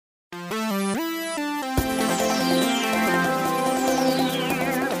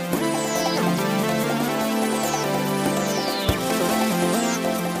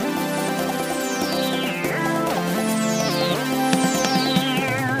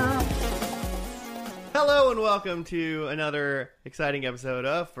Hello and welcome to another exciting episode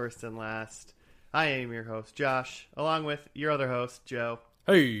of First and Last. I am your host, Josh, along with your other host, Joe.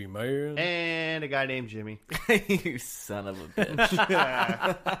 Hey, man. And a guy named Jimmy. You son of a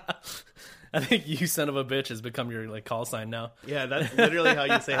bitch. I think you son of a bitch has become your call sign now. Yeah, that's literally how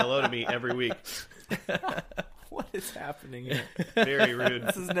you say hello to me every week. What is happening here? Very rude.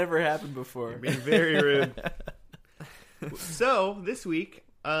 This has never happened before. You're being very rude. So, this week,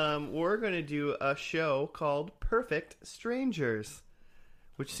 we're going to do a show called Perfect Strangers,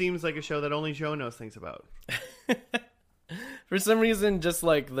 which seems like a show that only Joe knows things about. For some reason, just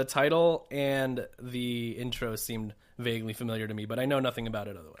the title and the intro seemed vaguely familiar to me, but I know nothing about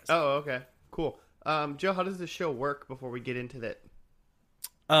it otherwise. Oh, okay. Cool. Joe, how does this show work before we get into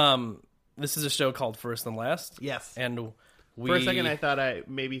that? This is a show called First and Last. Yes. And For a second, I thought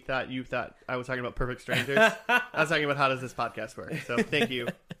you thought I was talking about Perfect Strangers. I was talking about how does this podcast work. So thank you.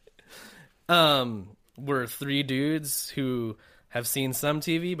 We're three dudes who have seen some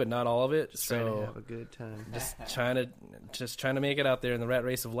TV, but not all of it. Trying to have a good time. Just trying to make it out there in the rat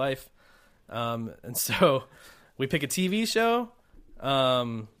race of life. And so we pick a TV show,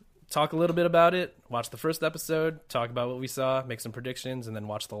 talk a little bit about it, watch the first episode, talk about what we saw, make some predictions, and then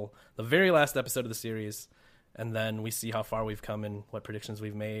watch the very last episode of the series. And then we see how far we've come and what predictions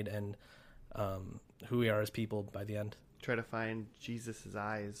we've made and who we are as people by the end. Try to find Jesus'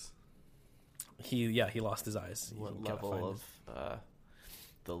 eyes. He lost his eyes. What level of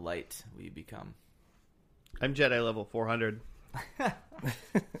the light we become? I'm Jedi level 400.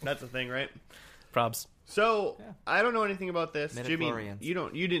 That's a thing, right? Probs. So, Yeah. I don't know anything about this. Jimmy, Midichlorians.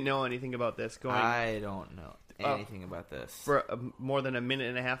 you didn't know anything about this going I don't know anything about this. for more than a minute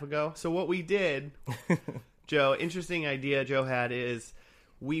and a half ago. So what we did, Joe, interesting idea Joe had is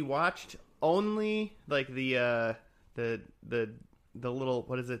we watched only the little,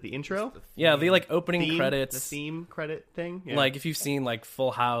 what is it, the intro? Yeah, the opening Theme? credits. The theme credit thing? Yeah. Like if you've seen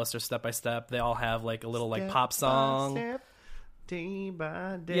Full House or Step by Step, they all have a little Step pop by song. step, day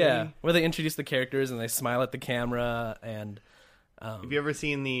by day. Yeah, where they introduce the characters and they smile at the camera and Have you ever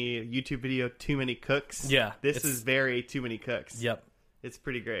seen the YouTube video Too Many Cooks? Yeah, This it's- is very Too Many Cooks. yep. It's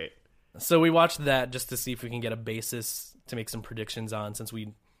pretty great. So we watched that just to see if we can get a basis to make some predictions on, since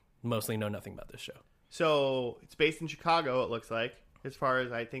we mostly know nothing about this show. So it's based in Chicago, it looks like. As far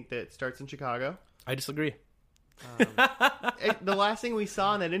as I think that it starts in Chicago. I disagree. The last thing we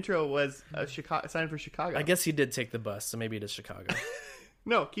saw in that intro was a sign for Chicago. I guess he did take the bus, so maybe it is Chicago.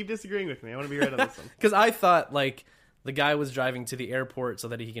 No, keep disagreeing with me. I want to be right on this one. Because I thought the guy was driving to the airport so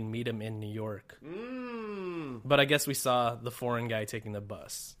that he can meet him in New York. But I guess we saw the foreign guy taking the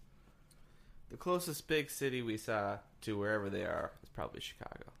bus. The closest big city we saw to wherever they are is probably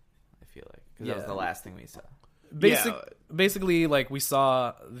Chicago, I feel like. Because that was Yeah. the last thing we saw. Basically, we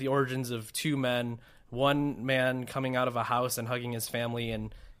saw the origins of two men. One man coming out of a house and hugging his family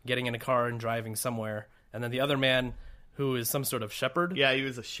and getting in a car and driving somewhere. And then the other man who is some sort of shepherd. Yeah, he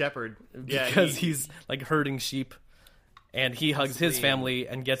was a shepherd. Yeah, Because he's herding sheep. And he hugs his Possibly family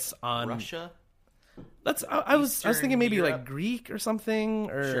and gets on... Russia? That's I was Eastern thinking maybe Europe? Greek or something.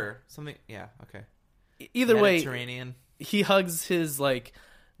 Or Sure. Something, yeah, okay. Either way, Mediterranean. he hugs his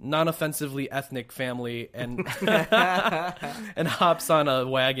non-offensively ethnic family and and hops on a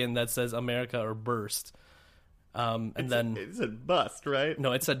wagon that says America or Burst. Then it said bust, right?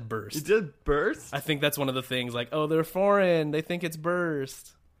 no, it said Burst. It did burst? I think that's one of the things. Oh, they're foreign. They think it's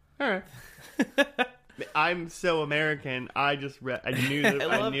Burst. All right. I'm so American. I just I knew that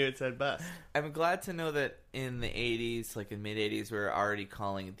I knew it said bust. I'm glad to know that in the 80s, in mid-80s, we were already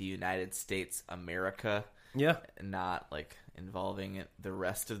calling the United States America. Yeah. And not, involving the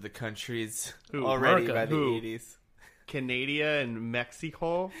rest of the countries Who? already America? by the Who? 80s. Canada and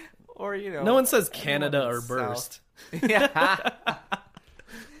Mexico. Or, No one says Canada or anyone Burst. south. Yeah.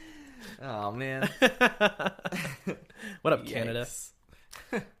 Oh, man. What up, Canada? Yikes.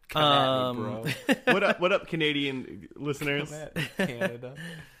 Come at me, bro. What up, Canadian listeners? Come at me, Canada.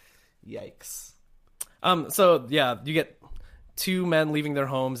 Yikes. So yeah, you get two men leaving their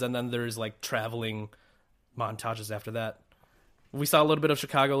homes, and then there's traveling montages after that. We saw a little bit of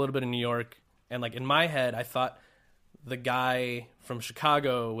Chicago, a little bit of New York, and in my head, I thought the guy from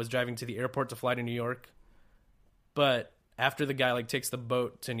Chicago was driving to the airport to fly to New York, but after the guy takes the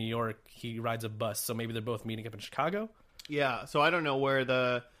boat to New York, he rides a bus. So maybe they're both meeting up in Chicago. Yeah, so I don't know where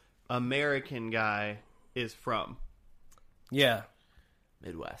the American guy is from. Yeah,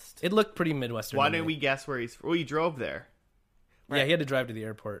 Midwest. it looked pretty Midwestern. Why to me. didn't we guess where he's from? Well, he drove there. Yeah, he had to drive to the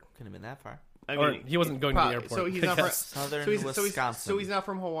airport. Couldn't have been that far. I Or mean, he wasn't going to the probably- airport. So he's I not from, guess. Southern so Wisconsin. so he's not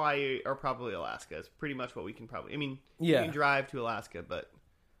from Hawaii or probably Alaska. It's pretty much what we can probably... I mean, Yeah. you can drive to Alaska, but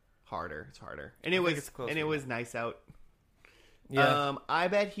harder. It's harder, and it think was it's closer and it now. was nice out. Yeah. I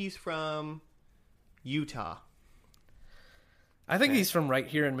bet he's from Utah. I think he's from right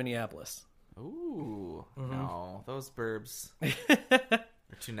here in Minneapolis. Ooh, Mm-hmm. no, those burbs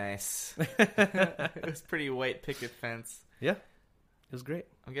are too nice. It was pretty white picket fence. Yeah. It was great.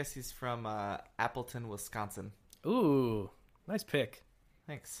 I guess he's from Appleton, Wisconsin. Ooh. Nice pick.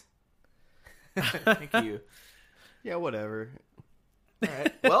 Thanks. Thank you. Yeah, whatever. All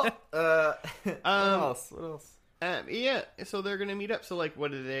right. Well, what Um, else? What else? Yeah, so they're gonna meet up. So like, what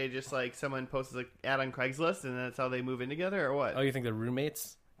do they just like someone posts like ad on Craigslist, and that's how they move in together, or what? Oh, you think they're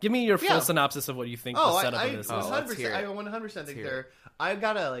roommates? Give me your full Yeah. synopsis of what you think the Oh, setup I of this is. 100%. I it. 100% think Let's hear they're. I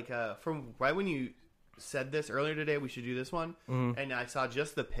got a like from right when you said this earlier today, we should do this one, and I saw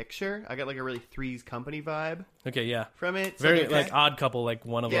just the picture. I got like a really Three's Company vibe Okay, yeah. from it. So Very they're like just- Odd Couple, like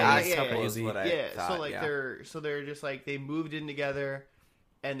one of Yeah, those yeah, Couple is crazy. what I yeah. thought, So like yeah. they're just like they moved in together,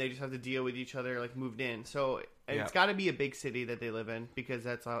 and they just have to deal with each other like moved in. So and Yeah. it's got to be a big city that they live in because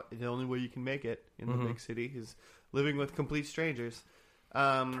that's the only way you can make it in the big city is living with complete strangers.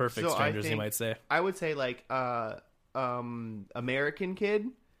 Perfect so I strangers, you think- might say. I would say like American kid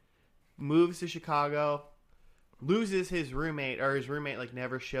moves to Chicago, loses his roommate, or his roommate like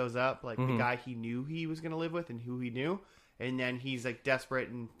never shows up, like the guy he knew he was gonna live with and who he knew, and then he's like desperate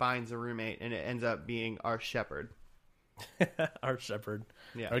and finds a roommate, and it ends up being our shepherd, Our shepherd.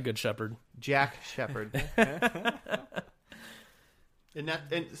 Yeah. Our good shepherd. Jack Shepherd. And that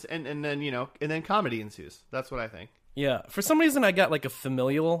and then and then comedy ensues. That's what I think. Yeah. For some reason, I got like a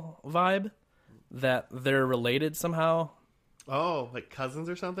familial vibe that they're related somehow. Oh, like cousins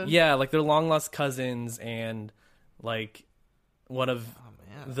or something? Yeah, like they're long lost cousins, and like one of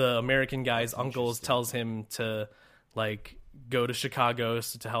man. the American guy's uncles tells him to like go to Chicago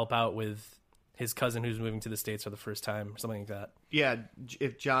to help out with his cousin who's moving to the States for the first time, or something like that. Yeah,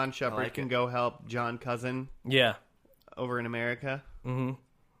 if John Shepherd like can it. go help John Cousin Yeah. over in America Mm-hmm.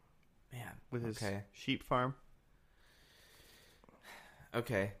 Man. with his Okay. sheep farm.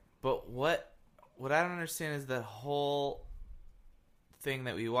 Okay. But what I don't understand is the whole thing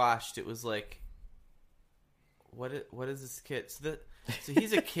that we watched. It was like, what is this kid? So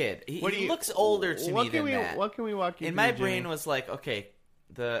he's a kid. He looks older to me than that. What can we walk you In through, my Jimmy? brain was like, okay,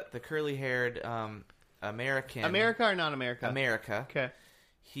 the curly haired American America or non-America? America. Okay.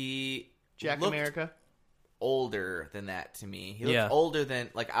 He Jack looked America. older than that to me. He looked Yeah. older than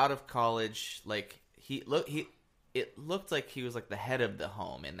like out of college. Like it looked like he was like the head of the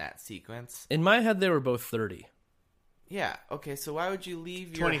home in that sequence. In my head, they were both 30. Yeah. Okay. So why would you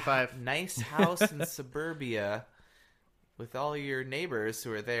leave your 25. nice house in suburbia with all your neighbors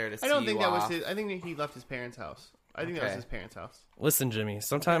who are there to see I don't you think that was off? his. I think that he left his parents' house. I think that was Okay. his parents' house. Listen, Jimmy,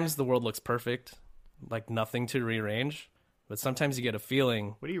 sometimes the world looks perfect, like nothing to rearrange, but sometimes you get a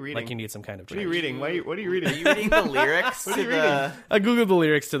feeling What are you reading? like you need some kind of What are you change. reading? What are you Are reading? you reading the lyrics? What are you to the- I googled the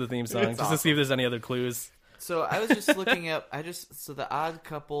lyrics to the theme song It's just to see if there's any other clues. So I was just looking up. So the Odd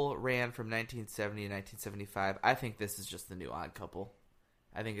Couple ran from 1970 to 1975. I think this is just the new Odd Couple.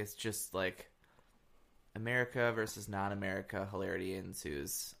 I think it's just like America versus non-America. Hilarity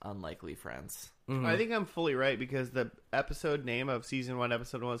ensues. Unlikely friends. I think I'm fully right because the episode name of season 1,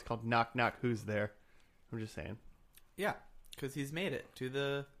 episode 1 is called "Knock Knock Who's There." I'm just saying. Yeah, because he's made it to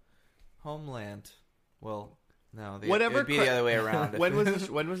the homeland. Well, no, Whatever it would be the other way around. When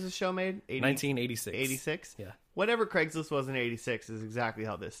was this show made? 1986. 86? Yeah. Whatever Craigslist was in 86 is exactly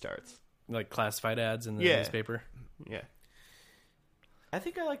how this starts. Like classified ads in the Yeah. newspaper. Yeah. I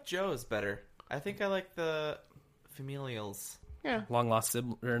think I like Joe's better. I think I like the familials. Yeah. Long lost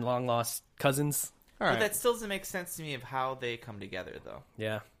cousins. All But right. that still doesn't make sense to me of how they come together, though.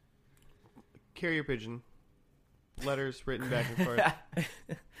 Yeah. Carrier pigeon. Letters written back and forth.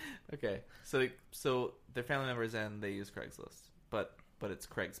 Okay, so their family members and they use Craigslist, but it's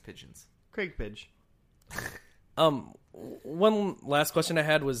Craig's Pigeons. Craig Pidge. One last question I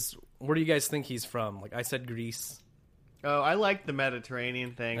had was, where do you guys think he's from? Like I said, Greece. Oh, I like the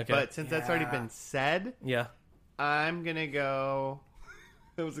Mediterranean thing, Okay. but since that's already Yeah. been said, Yeah. I'm gonna go.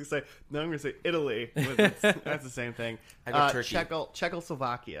 I was gonna say no. I'm gonna say Italy. But that's the same thing. I go Turkey.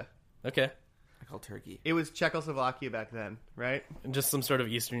 Czechoslovakia. Okay. I call Turkey. It was Czechoslovakia back then, right? Just some sort of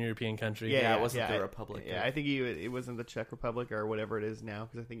Eastern European country. Yeah, it wasn't the Republic. Yeah, I think it wasn't the Czech Republic or whatever it is now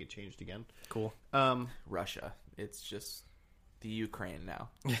because I think it changed again. Cool. Russia. It's just the Ukraine now.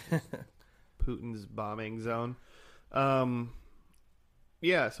 Putin's bombing zone.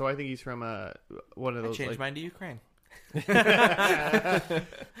 Yeah, so I think he's from one of I those. changed Like, mine to Ukraine.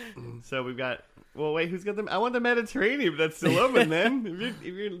 So we've got. Well, wait, who's got them? I want the Mediterranean, but that's still open, then. If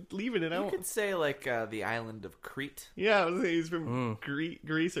you're leaving it, I You want. could say like the island of Crete. Yeah, I was saying he's from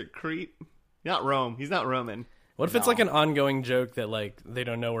Greece or Crete. Not Rome. He's not Roman. What if it's No. like an ongoing joke that like they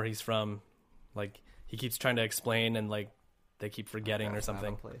don't know where he's from? Like he keeps trying to explain and like they keep forgetting or That's not a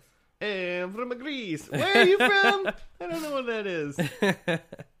something. place. Hey, I'm from Greece. Where are you from? I don't know what that is.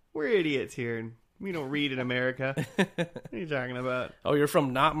 We're idiots here, and we don't read in America. What are you talking about? Oh, you're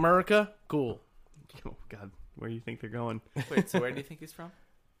from not America? Cool. Oh God, where do you think they're going? Wait, so where do you think he's from?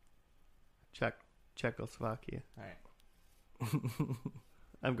 Czechoslovakia. All right.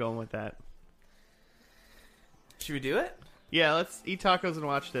 I'm going with that. Should we do it? Yeah, let's eat tacos and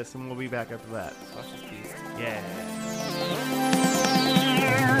watch this, and we'll be back after that. Let's watch this beast. Yeah.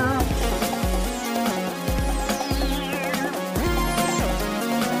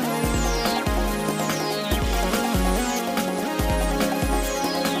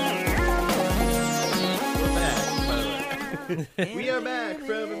 We're back, by the way. We are back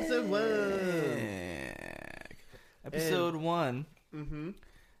from episode 1. Episode 1. Mm-hmm.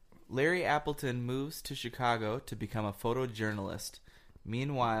 Larry Appleton moves to Chicago to become a photojournalist.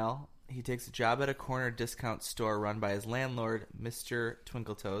 Meanwhile, he takes a job at a corner discount store run by his landlord, Mr.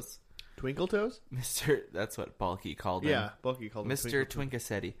 Twinkletoes. Twinkle Toes? That's what Balky called him. Yeah, Bulky called him Mr. Twinkle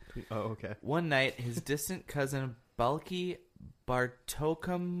Twinkasetti. Toes. Oh, okay. One night, his distant cousin, Balky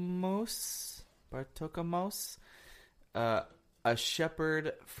Bartokamos, a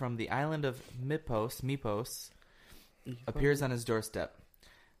shepherd from the island of Mipos, appears on his doorstep.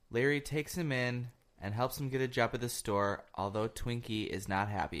 Larry takes him in and helps him get a job at the store, although Twinkie is not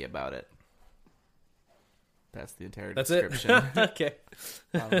happy about it. That's the entire That's it. description Okay.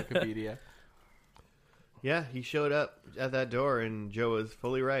 on Wikipedia. Yeah, he showed up at that door, and Joe was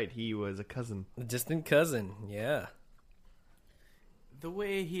fully right. He was a cousin. Distant cousin. Yeah. The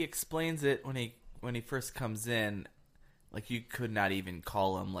way he explains it when he first comes in, like you could not even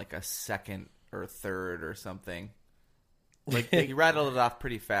call him like a second or third or something. Like he rattled it off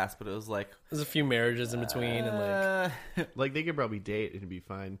pretty fast, but it was like There's a few marriages in between and like Like, they could probably date and it'd be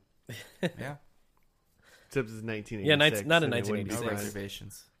fine. yeah, Except it's 1986. Yeah, not in and it wouldn't be no 1986. fine.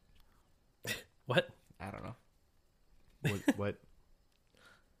 reservations. what? I don't know. What?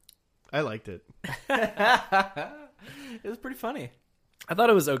 I liked it. It was pretty funny. I thought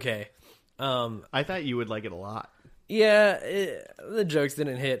it was okay. I thought you would like it a lot. Yeah, the jokes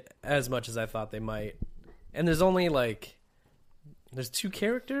didn't hit as much as I thought they might. And there's only there's two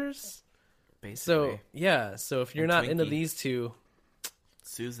characters. Basically, So, yeah, so if you're And not into Twinkie. these two,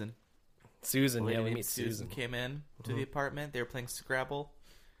 Susan. Susan, A yeah, lady we named meet Susan. came in to the apartment. They were playing Scrabble.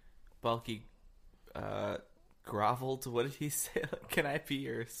 Bulky groveled. What did he say? Like, can I be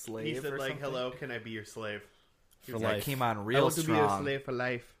your slave? He said, or like, something? hello, can I be your slave? For That life. came on I real want to be your strong. slave for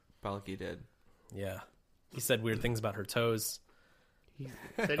life. Bulky did. Yeah. He said weird things about her toes. He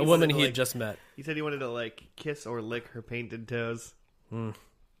said A woman wanted to, he had like- just met. He said he wanted to, like, kiss or lick her painted toes.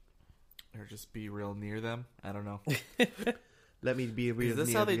 Or just be real near them. I don't know. Let me be real Is this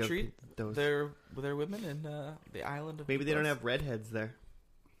near how they your treat toes. Their women in the island of Maybe they don't Mykonos? have redheads there.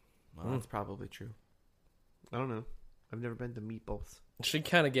 Well, that's probably true. I don't know. I've never been to Meatballs. She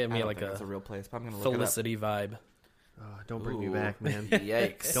kind of gave I me don't like think a that's a real place, but I'm gonna look it up. Felicity vibe. Oh, don't bring me Ooh. back, man.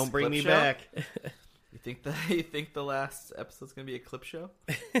 Yikes! Don't bring Clip me show? back. You think the last episode's gonna be a clip show?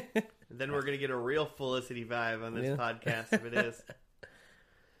 Then we're gonna get a real Felicity vibe on this Yeah. podcast if it is.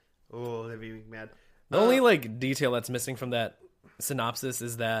 Oh, that'd be mad. The only detail that's missing from that synopsis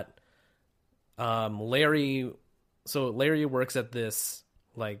is that Larry works at this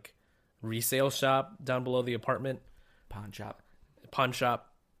resale shop down below the apartment, Pawn shop.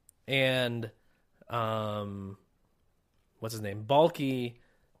 and what's his name? Balky,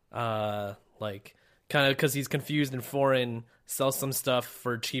 kind of because he's confused and foreign, sells some stuff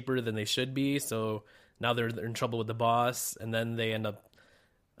for cheaper than they should be. So now they're in trouble with the boss, and then they end up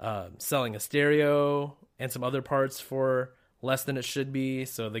selling a stereo and some other parts for less than it should be.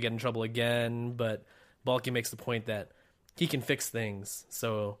 So they get in trouble again. But Balky makes the point that he can fix things.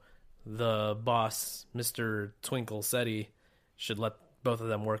 So the boss, Mr. Twinkle Seti, should let both of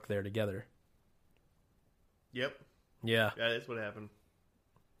them work there together. Yep, Yeah. that is what happened.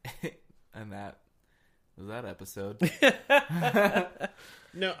 And that was that episode.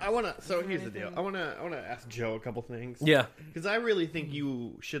 No, I wanna. So here's the deal. I wanna ask Joe a couple things. Yeah. Because I really think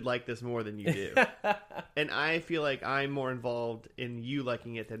you should like this more than you do, and I feel like I'm more involved in you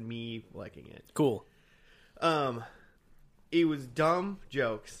liking it than me liking it. Cool. It was dumb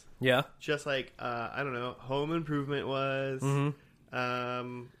jokes, Yeah. just like I don't know, Home Improvement was,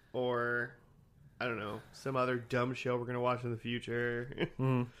 or I don't know, some other dumb show we're gonna watch in the future.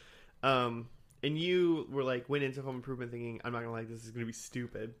 Mm. And you were like, went into Home Improvement thinking, I'm not gonna like this. This is gonna be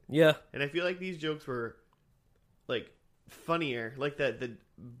stupid. Yeah. And I feel like these jokes were like funnier. Like the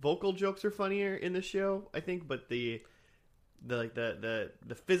vocal jokes are funnier in the show, I think, but the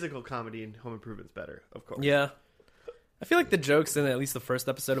physical comedy in Home Improvement's better, of course. Yeah. I feel like the jokes in at least the first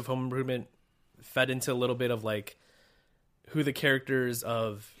episode of Home Improvement fed into a little bit of like who the characters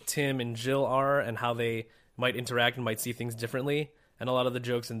of Tim and Jill are and how they might interact and might see things differently. And a lot of the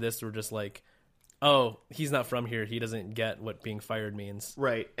jokes in this were just like, oh, he's not from here. He doesn't get what being fired means.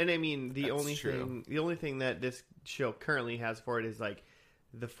 Right. And I mean, the That's only true. thing that this show currently has for it is like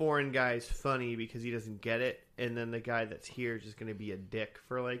the foreign guy's funny because he doesn't get it, and then the guy that's here is just going to be a dick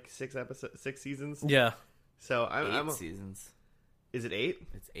for like 6 seasons. Yeah. So I'm 8 seasons. Is it 8?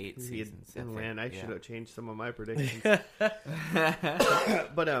 It's 8 seasons. And man, I should have changed some of my predictions.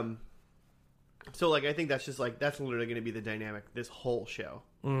 have. But so like I think that's just like that's literally going to be the dynamic this whole show.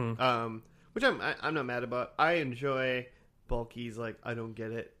 Mm. Which I'm not mad about. I enjoy Bulky's like I don't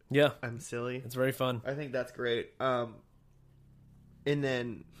get it. Yeah. I'm silly. It's very fun. I think that's great. And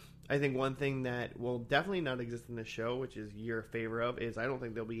then I think one thing that will definitely not exist in this show, which is you're a favor of, is I don't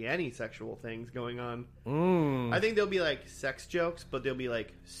think there'll be any sexual things going on. Mm. I think there'll be like sex jokes, but they'll be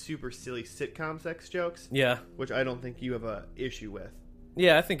like super silly sitcom sex jokes, Yeah. which I don't think you have a issue with.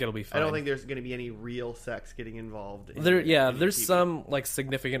 Yeah, I think it'll be fun. I don't think there's going to be any real sex getting involved. There's some like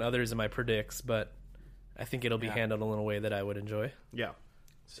significant others in my predicts, but I think it'll be Yeah. handled in a way that I would enjoy. Yeah.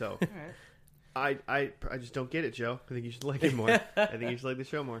 So All right. I just don't get it, Joe. I think you should like it more. I think you should like the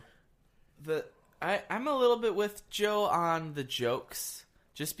show more. I'm a little bit with Joe on the jokes,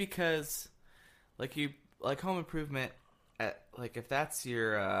 just because, like Home Improvement, if that's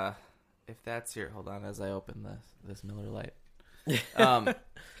your hold on as I open this Miller Lite.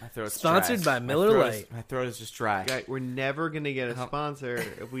 My throat's Sponsored dry. by Miller My Lite. My throat is just dry. Guy, we're never going to get a sponsor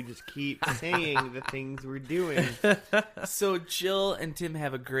if we just keep saying the things we're doing. So Jill and Tim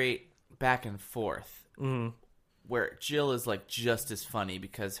have a great back and forth. Mm. Where Jill is like just as funny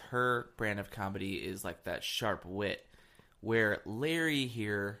because her brand of comedy is like that sharp wit, where Larry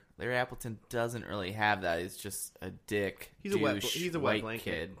Appleton doesn't really have that. He's just a dick. He's a wet white blanket.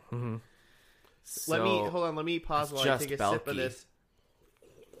 kid. Mm-hmm. Let me pause while I just take a sip of bulky. this.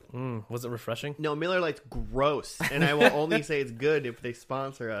 Was it refreshing? No, Miller Lite's gross, and I will only say it's good if they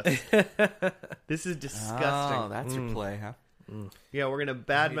sponsor us. This is disgusting. Oh, that's your play, huh? Yeah, we're gonna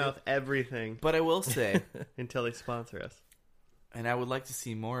badmouth everything But I will say, until they sponsor us. and I would like to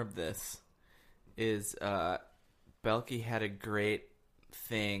see more of this, is Belky had a great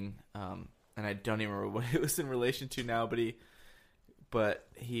thing, and I don't even remember what it was in relation to now, but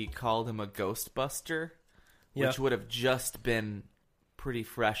he called him a Ghostbuster, which would have just been pretty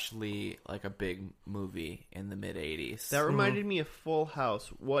freshly like a big movie in the mid 80s. That reminded me of Full House.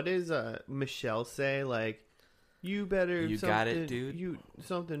 What does Michelle say? Like, you better. You got it, dude? You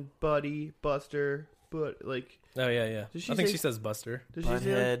something, buddy, Buster, but like. Oh yeah. Does she I think say- she says Buster. Does she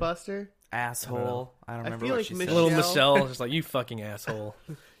say Butthead. like Buster? Asshole. I don't remember feel what like she A said. little Michelle. Michelle, just like you fucking asshole.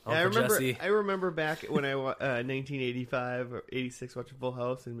 Yeah, I Uncle remember. Jesse. I remember back when I 1985 or 86 watching Full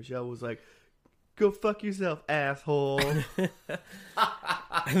House, and Michelle was like, "Go fuck yourself, asshole." And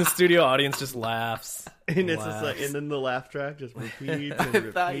the studio audience just laughs. And it's just like, Laughs. and then the laugh track just repeats. I And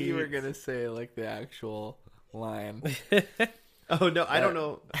repeats. thought you were gonna say like the actual line. Oh no, I don't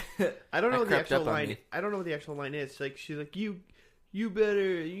know. I don't know That what the crept actual up on line. me. I don't know what the actual line is. Like she's like, you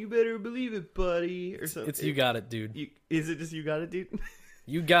better believe it, buddy, or something. It's you got it, dude. Is it just you got it, dude?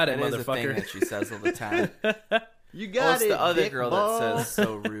 You got it, That is a thing motherfucker. that she says all the time. You Oh, got it's it. the other dick girl ball. that says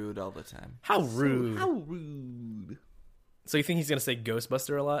so rude all the time. How rude. How rude. So you think he's gonna say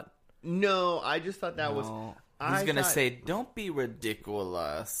Ghostbuster a lot? No, I just thought that was. No. I He's gonna thought- say, "Don't be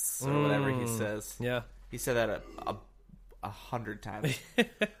ridiculous," or whatever he says. Yeah. He said that 100 times.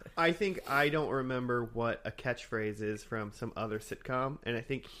 I think I don't remember what a catchphrase is from some other sitcom, and I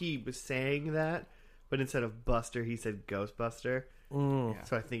think he was saying that, but instead of Buster, he said Ghostbuster. Yeah.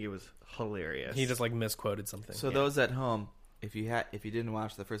 So I think it was hilarious. He just like misquoted something. So those at home, if you didn't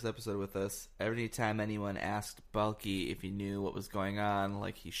watch the first episode with us, every time anyone asked Bulky if he knew what was going on,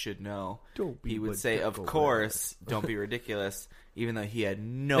 like he should know, Don't be he would say, "Of ridiculous." course, don't be ridiculous," even though he had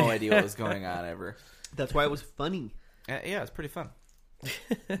no idea what was going on ever. That's why it was funny. Yeah, it's pretty fun.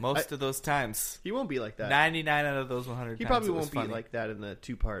 Most of those times, He won't be like that. 99 out of those 100 He times, probably it was won't be funny. like that in the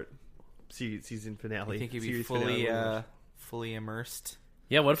 2-part season finale. You think he'd be series fully finale. fully immersed?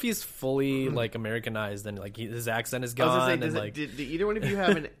 Yeah, what if he's fully like Americanized and like his accent is I was gone? gonna say, And like, did either one of you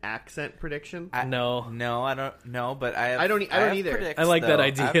have an accent prediction? no, I don't know, but I I don't have either. predicts, I like that though.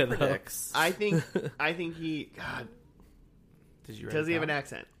 idea, I have though. predicts. I think he. God, Did you? Write does it he have Uh-huh. an down?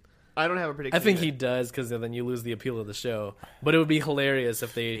 accent? I don't have a prediction. I think yet. he does because then you lose the appeal of the show. But it would be hilarious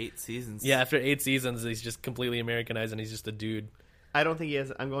if they, 8 seasons. yeah, after 8 seasons, he's just completely Americanized and he's just a dude. I don't think he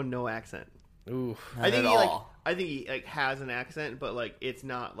has. I'm going no accent. Ooh, Not I think at he all. I think he like has an accent, but like it's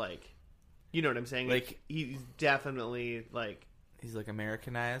not like, you know what I'm saying? Like he's definitely like He's like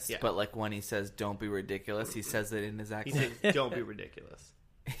Americanized, Yeah. but like when he says "Don't be ridiculous," he says it in his he accent. says, "Don't be ridiculous."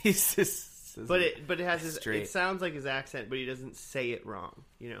 He just says But it has his. Straight. It sounds like his accent, but he doesn't say it wrong.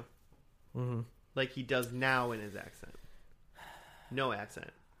 You know, mm-hmm. like he does now in his accent. No accent.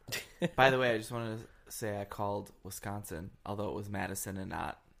 By the way, I just wanted to say I called Wisconsin, although it was Madison and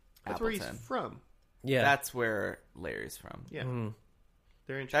not That's where Appleton. he's from. Yeah, That's where Larry's from. Yeah, Mhm.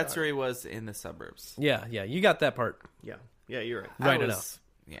 they're in. That's Chicago. where he was in the suburbs. yeah, you got that part. Yeah, you're right. Right I enough. was,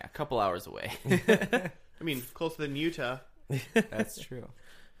 yeah, a couple hours away. I mean, closer than Utah That's true.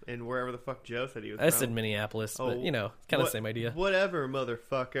 and wherever the fuck Joe said he was I from. said Minneapolis, but Oh, you know, kind of what- the same idea. Whatever,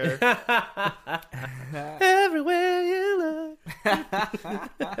 motherfucker. Everywhere you look.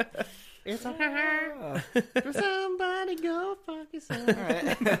 It's okay. Somebody go fuck yourself. All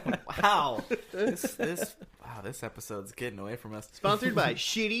right. Wow. This episode's getting away from us. Sponsored by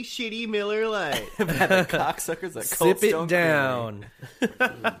Shitty Miller Lite. By the cocksuckers at Cold Sip it Stone down.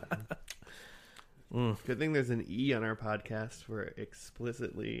 Good thing there's an E on our podcast for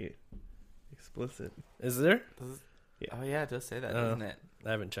explicitly explicit. Is there? Creamery. Yeah. Oh yeah, it does say that, Oh. doesn't it? I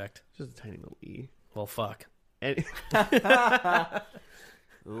haven't checked. Just a tiny little E. Well, fuck. And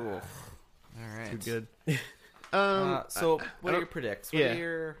Ooh. All right. too good. So, what I are your predicts? What yeah. are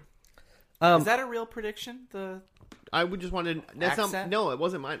your? Um, Is that a real prediction? I would just wanted that's not, Accent? no, it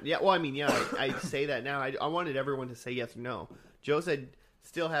wasn't mine. Yeah, well, I mean, yeah, I say that now. I wanted everyone to say yes or no. Joe said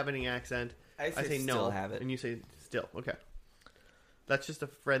still have any accent. I say no, still have it. and you say still. Okay, that's just a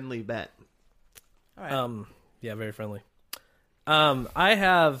friendly bet. All right. yeah, very friendly. I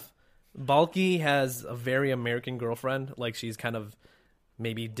have Balky has a very American girlfriend. Like she's kind of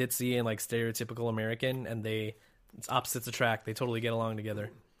maybe ditzy and like stereotypical American, and it's opposites attract. They totally get along together.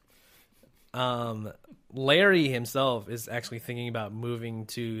 Larry himself is actually thinking about moving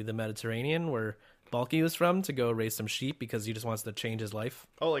to the Mediterranean where Balky was from to go raise some sheep because he just wants to change his life.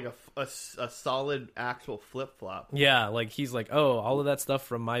 Oh, like a solid actual flip flop. Yeah, like he's like, oh, all of that stuff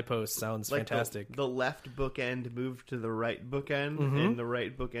from my post sounds Like fantastic. The left bookend moved to the right bookend, and the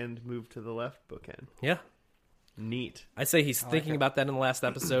right bookend moved to the left bookend. Yeah. Neat. I say he's like thinking it. about that in the last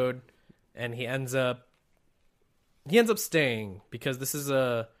episode, and he ends up staying because this is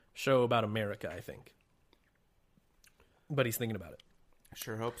a show about America, I think. But he's thinking about it. I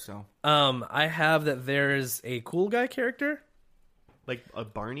sure hope so. I have that there's a cool guy character. Like a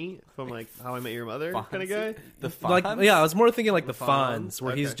Barney from like How I Met Your Mother kind of Fonzie? guy. The Like, Fonz? yeah, I was more thinking like the Fonz? Fonz,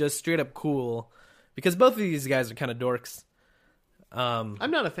 where he's Okay. just straight up cool. Because both of these guys are kind of dorks. I'm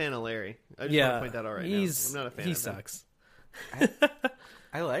not a fan of Larry. I just want to point that out right now. I'm not a fan he of him. sucks.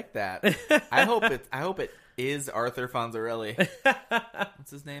 I like that. I hope it is Arthur Fonzarelli.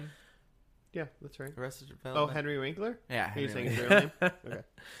 What's his name? Yeah, that's right. Arrested Oh, Development. Henry Winkler? Yeah, Are you Henry saying his Winkler. real name? Okay.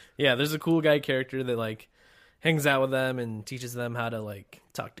 Yeah, there's a cool guy character that like hangs out with them and teaches them how to like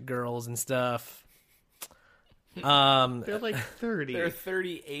talk to girls and stuff. They're like 30. They're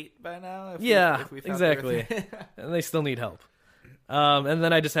 38 by now. Yeah, if we thought they were exactly. 30. And they still need help. And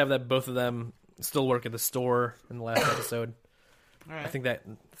then I just have that both of them still work at the store in the last episode. All right. I think that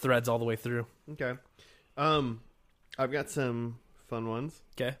threads all the way through. Okay. I've got some fun ones.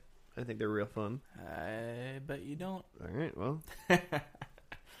 Okay. I think they're real fun. I bet you don't. All right, well.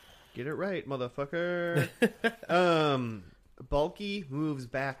 Get it right, motherfucker. Bulky moves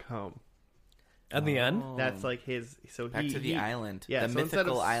back home. At the end, That's like his. So Back he, to the he- island. Yeah, the so instead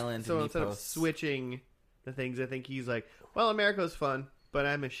mythical of, island. So in instead of Epos. switching the things, I think he's like, well, America's fun, but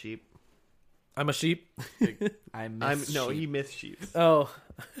I'm a sheep. I'm a sheep. I miss No, sheep. he missed sheep. Oh,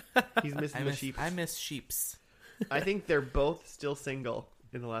 He's missing the sheep. I miss sheeps. I think they're both still single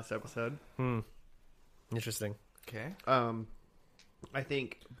in the last episode. interesting. Okay. I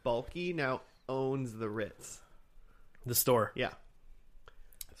think Bulky now owns the Ritz. The store. Yeah.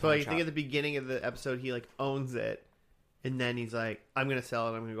 So Pawn I think shop. at the beginning of the episode he like owns it, and then he's like, "I'm gonna sell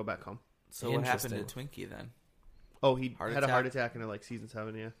it. I'm gonna go back home." So what happened to Interesting. Twinkie then? Oh, he Heart had a heart attack? attack in like season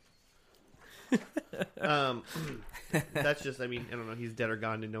 7. Yeah. That's just. I mean, I don't know. He's dead or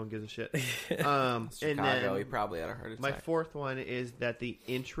gone, and no one gives a shit. And Chicago. He then probably had a heart my attack. fourth one is that the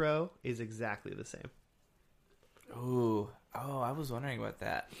intro is exactly the same. Ooh. Oh, I was wondering about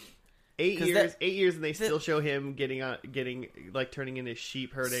that. 8 'Cause years, that- 8 years, and they still show him getting like turning into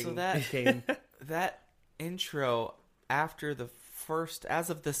sheep herding. So that cane. that intro after as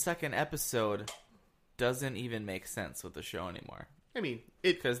of the second episode doesn't even make sense with the show anymore. I mean,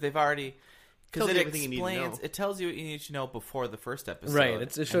 it Because they've already tells it you everything you need to explains know. it tells you what you need to know before the first episode. Right.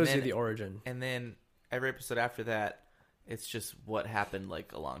 It And shows you then- the origin. and then every episode after that, it's just what happened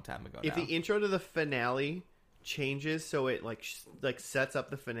like a long time ago. If now. the intro to the finale changes, so it like sets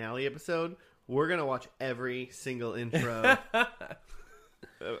up the finale episode, we're gonna watch every single intro.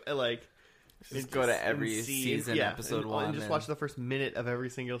 Like just go to every and see- season, yeah, episode and, one, and just watch the first minute of every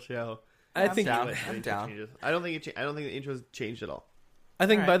single show. I I'm think down. But the I'm intro down. changes. I don't think I don't think the intro's changed at all. I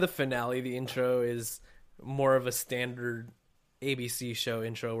think Alright. by the finale, the intro is more of a standard ABC show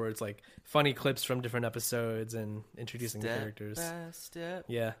intro where it's like funny clips from different episodes and introducing the Step characters. by step.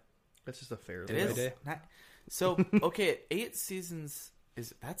 Yeah. That's just a fair. It Every is. day. So okay, 8 seasons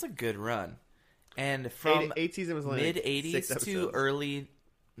that's a good run, and from eight season was only mid like 80s 6 to episodes. early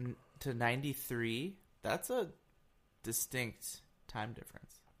to 93. That's a distinct time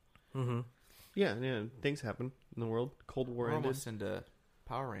difference. Mm-hmm. Yeah, things happen in the world. Cold War We're ended. almost into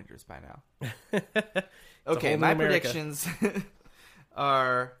Power Rangers by now. a Okay, whole new my America. predictions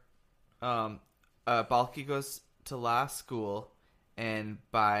are Balky goes to law school, and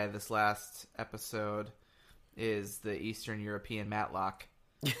by this last episode is the Eastern European Matlock.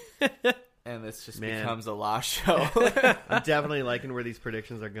 And this just Man. becomes a law show. I'm definitely liking where these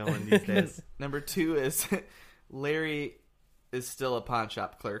predictions are going these days. Number 2 is Larry is still a pawn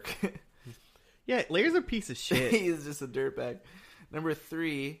shop clerk. Yeah, Larry's a piece of shit. He's just a dirtbag. Number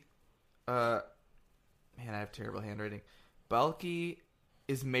 3, man, I have terrible handwriting. Balky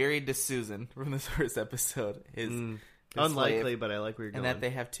is married to Susan from this first episode. His Unlikely, slave, but I like where you're and going. that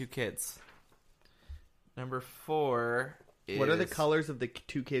they have 2 kids. Number 4 is What are the colors of the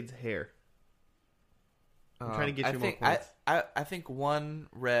 2 kids' hair? I'm trying to get I you more think, points. I think one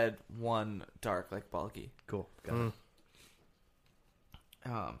red, one dark, like Balky. Cool. Got it.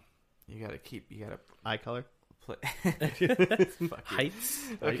 You gotta Eye color, play. Heights.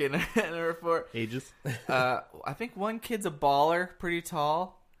 Okay, number 4. ages. I think one kid's a baller, pretty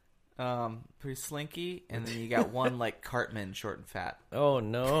tall, pretty slinky, and then you got one like Cartman, short and fat. Oh,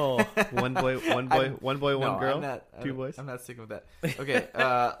 no. One boy, one No, girl. I'm not, 2 boys. I'm not sticking with that. Okay,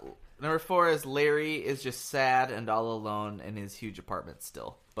 number 4 is Larry is just sad and all alone in his huge apartment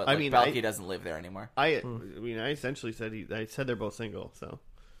still, but I like, mean, Balky doesn't live there anymore. I mean, I essentially said I said they're both single, so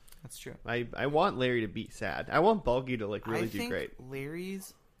That's true. I want Larry to be sad. I want Bulky to like really I do think great.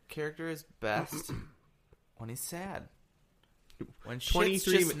 Larry's character is best when he's sad. When shit's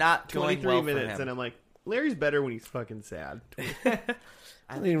 23 just not going 23 well minutes, for him. and I'm like, Larry's better when he's fucking sad. I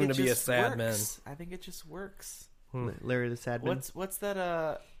don't think even it to be a just sad works. I think it just works. Larry the sad man. What's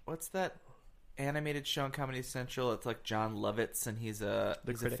that animated show on Comedy Central? It's like John Lovitz, and he's a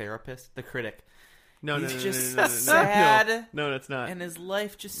Critic? therapist. The Critic. No, he's no, no, just no, no, no, sad, No, it's not. and his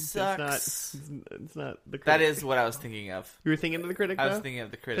life just It's sucks. It's not the critic. That is what I was thinking of. You were thinking of the critic, I was though? thinking of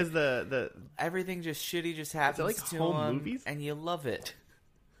The Critic. Because the Everything just shitty just happens like to home him, movies? and you love it.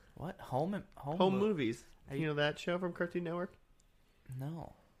 What home movies. Are You know that show from Cartoon Network?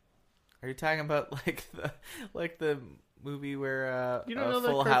 No. Are you talking about like the movie where You don't know the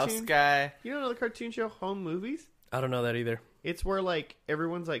Full House cartoon? guy, You don't know the cartoon show Home Movies? I don't know that either. It's where like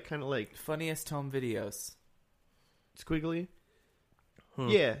everyone's like kind of like funniest home videos? squiggly.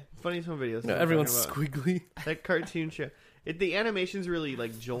 Yeah, funny home videos. No, That's what I'm everyone's talking squiggly. about. That cartoon show. The animation's really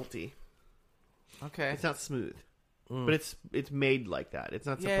like jolty. Okay, It's not smooth, but it's made like that. It's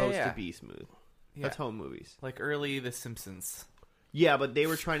not Yeah, supposed yeah. to be smooth. yeah. That's home movies. Like early The Simpsons. Yeah, but they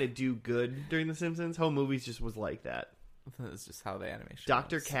were trying to do good during The Simpsons. Home movies just was like that. That's just how the animation.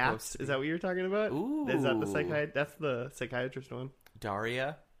 Dr. was Katz, supposed to is be. that what you're talking about? Ooh. Is that the psychiatrist? That's the psychiatrist one.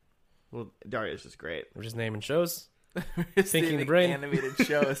 Daria? Well, Daria's just great. We're just naming shows. Thinking Thinking the brain. animated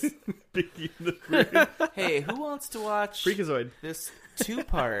shows. Picking the brain. Hey, who wants to watch Freakazoid. this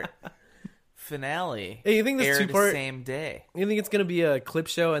 2-part finale? Hey, you think this aired 2-part? same day? You think it's gonna be a clip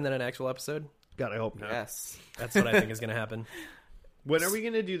show and then an actual episode? God, I hope not. Yes. That's what I think is gonna happen. When are we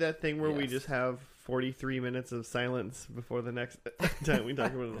going to do that thing where we Yes. just have 43 minutes of silence before the next time we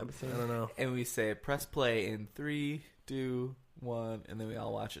talk about an episode? I don't know. And we say press play in 3, 2, 1, and then we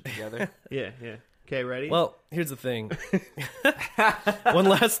all watch it together. Yeah, yeah. Okay, ready? Well, here's the thing. One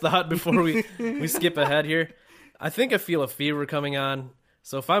last thought before we skip ahead here. I think I feel a fever coming on.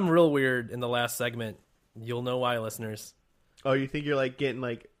 So if I'm real weird in the last segment, you'll know why, listeners. Oh, you think you're like getting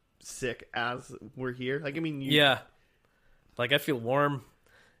like sick as we're here? Like, I mean, you, Yeah. Like I feel warm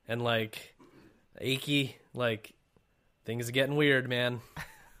and like achy. Like Things are getting weird, man.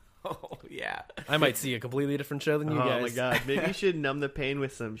 Oh, yeah. I might see a completely different show than you guys. Oh my god. Maybe you should numb the pain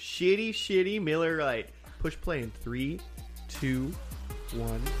with some shitty Miller Lite. Push play in 3, 2,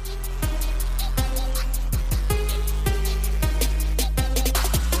 1.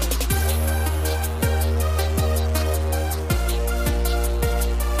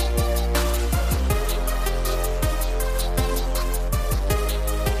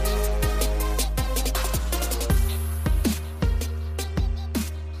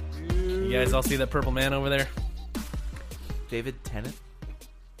 You guys all see that purple man over there? David Tennant?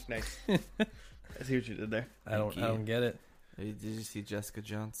 Nice. I see what you did there. I don't get it. Did you see Jessica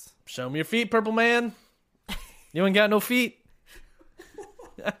Jones? Show me your feet, purple man. You ain't got no feet.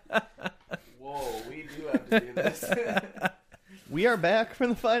 Whoa, we do have to do this. We are back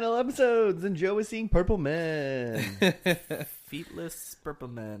from the final episodes, and Joe is seeing Purple Man. Feetless purple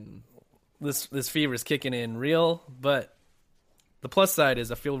men. This fever is kicking in real, but the plus side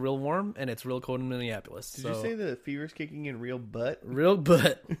is I feel real warm and it's real cold in Minneapolis. Did you say the fever's kicking in real butt? Real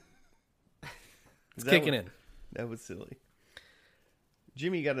butt. It's kicking in. That was silly.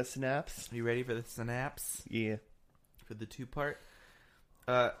 Jimmy got a synapse. You ready for the synapse? Yeah. For the 2-part?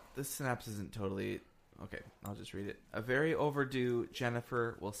 This synapse isn't totally... Okay, I'll just read it. A very overdue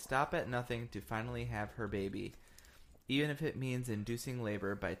Jennifer will stop at nothing to finally have her baby, even if it means inducing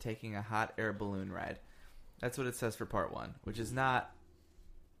labor by taking a hot air balloon ride. That's what it says for part 1, which is not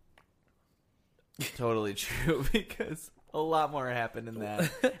totally true because a lot more happened in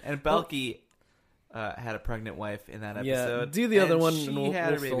that. And Belky had a pregnant wife in that episode. Yeah, do the other one she and we'll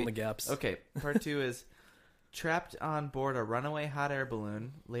had a fill in baby. the gaps. Okay, part 2 is trapped on board a runaway hot air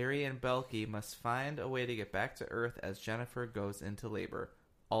balloon. Larry and Belky must find a way to get back to Earth as Jennifer goes into labor.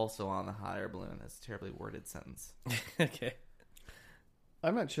 Also on the hot air balloon. That's a terribly worded sentence. Okay.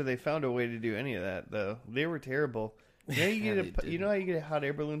 I'm not sure they found a way to do any of that, though. They were terrible. You know, you know how you get a hot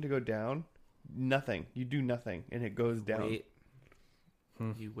air balloon to go down? Nothing. You do nothing, and it goes down. Wait.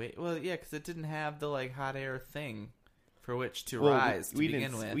 You wait. Well, yeah, because it didn't have the hot air thing for which to rise to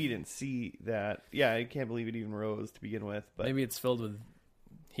begin with. We didn't see that. Yeah, I can't believe it even rose to begin with. But Maybe it's filled with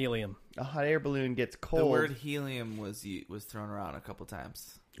helium. a hot air balloon gets cold. The word helium was thrown around a couple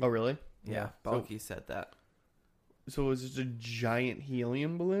times. Oh, really? Yeah, Belky said that. So it was just a giant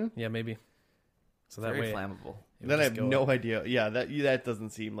helium balloon? Yeah, maybe. So that Very way, flammable. Then I have no idea. Yeah, that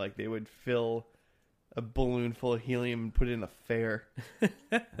doesn't seem like they would fill a balloon full of helium and put it in a fair.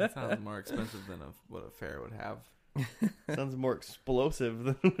 That sounds more expensive than what a fair would have. Sounds more explosive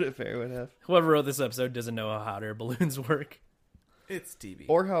than what a fair would have. Whoever wrote this episode doesn't know how hot air balloons work. It's TV.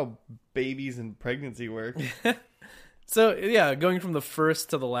 Or how babies and pregnancy work. So, yeah, going from the first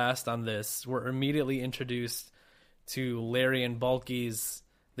to the last on this, we're immediately introduced to Larry and Balky's.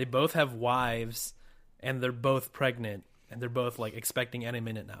 They both have wives, and they're both pregnant, and they're both, expecting any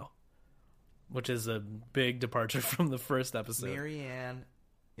minute now, which is a big departure from the first episode. Marianne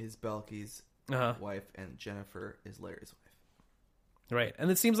is Belky's wife, and Jennifer is Larry's wife. Right,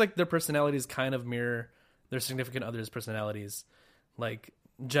 and it seems like their personalities kind of mirror their significant others' personalities. Like,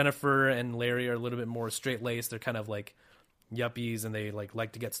 Jennifer and Larry are a little bit more straight-laced. They're kind of yuppies, and they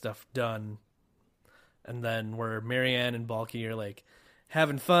like to get stuff done. And then where Marianne and Balky are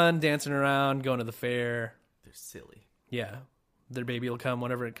having fun, dancing around, going to the fair. They're silly. Yeah. Their baby will come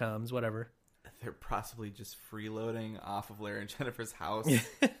whenever it comes, whatever. They're possibly just freeloading off of Larry and Jennifer's house.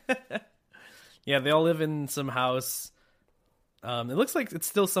 Yeah, they all live in some house. It looks like it's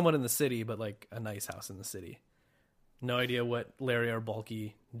still somewhat in the city, but a nice house in the city. No idea what Larry or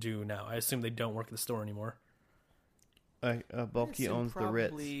Balky do now. I assume they don't work at the store anymore. Balky owns the Ritz.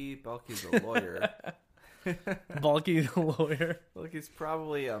 Probably Balky's a lawyer. Balky the lawyer. Balky's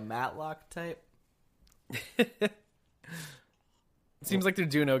probably a Matlock type. Seems like they're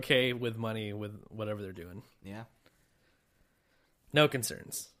doing okay with money with whatever they're doing. Yeah. No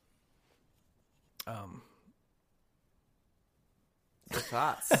concerns. So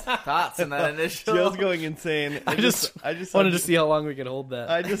thoughts in that initial. Joe's going insane. I just wanted to see how long we could hold that.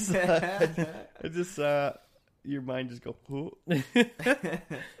 I just your mind just go. Whoa. I'm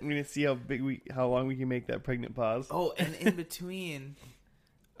gonna see how long we can make that pregnant pause. Oh, and in between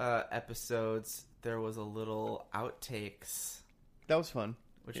episodes, there was a little outtakes. That was fun.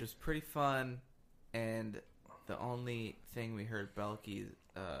 Which was pretty fun, and the only thing we heard Belky,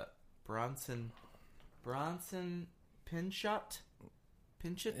 Bronson Pinchot?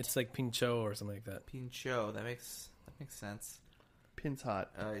 It's like Pincho or something like that. Pincho, that makes sense. Pin's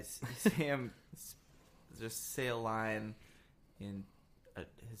hot. You see him just say a line in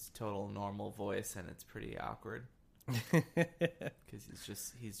his total normal voice, and it's pretty awkward.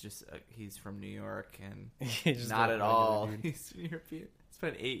 because he's from New York and He's just not a at all. regular dude. He's European.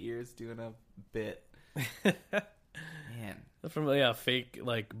 Spent 8 years doing a bit. Man, From fake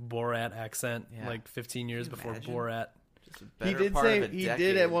like Borat accent, Yeah. like 15 years Can you before imagine? Borat. just a He better did part say of a he decade.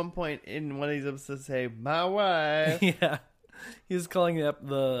 did at one point in one of these episodes say my wife. Yeah, he was calling up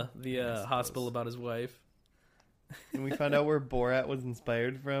the suppose. hospital about his wife. And we found out where Borat was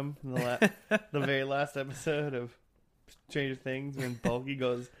inspired from in the very last episode of Stranger Things when Bulky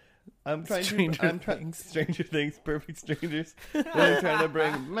goes, Stranger Things, Perfect Strangers. And I'm trying to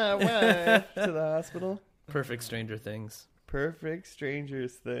bring my wife to the hospital. Perfect Stranger Things. Perfect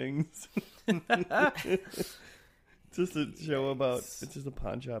Strangers Things. Just a show about, it's just a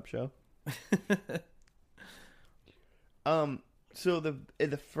pawn shop show. So in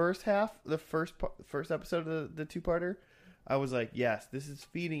the first half, the first episode of the two-parter, I was like, yes, this is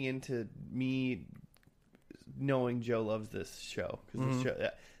feeding into me knowing Joe loves this show because this show,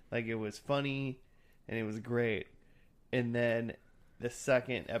 like, it was funny and it was great. And then the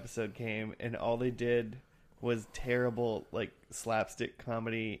second episode came, and all they did was terrible, like, slapstick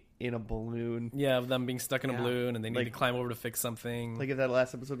comedy in a balloon. Yeah, of them being stuck in a Yeah. balloon and they need Like- to climb over to fix something. Like, if that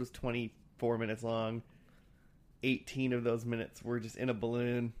last episode was 24 minutes long, 18 of those minutes were just in a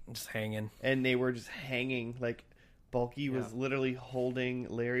balloon, just hanging. and they were just hanging. Like, Bulky was literally holding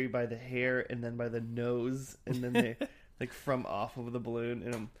Larry by the hair and then by the nose, and then they, like, from off of the balloon.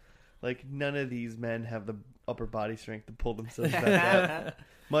 And like, none of these men have the upper body strength to pull themselves back up,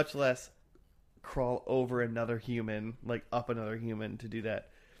 much less crawl over another human, like up another human to do that.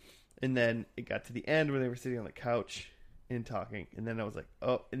 And then it got to the end where they were sitting on the couch and talking, and then I was like,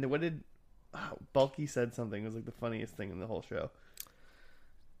 oh, and then what did Bulky said something. It was like the funniest thing in the whole show.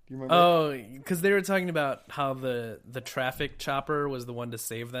 Do you remember? Oh, because they were talking about how the traffic chopper was the one to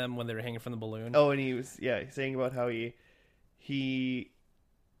save them when they were hanging from the balloon. Oh, and he was saying about how he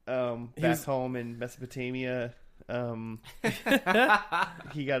back home in Mesopotamia,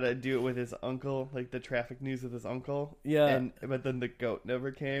 he got to do it with his uncle, like the traffic news with his uncle. Yeah. But then the goat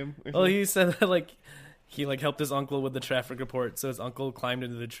never came. or Well, something. he said that, like, he like helped his uncle with the traffic report, so his uncle climbed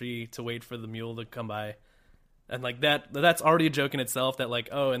into the tree to wait for the mule to come by. And like that's already a joke in itself that, like,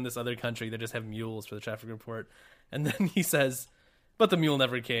 oh, in this other country they just have mules for the traffic report. And then he says, but the mule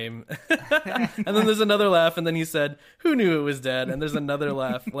never came. And then there's another laugh, and then he said, who knew it was dead? And there's another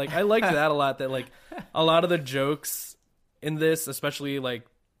laugh. Like, I liked that a lot, that like a lot of the jokes in this, especially like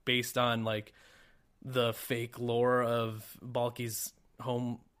based on like the fake lore of Balky's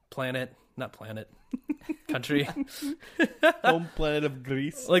home planet, not planet, country. Home planet of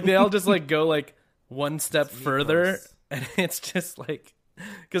Greece. Like, they all just like go like one step It's further, Mythos. and it's just like,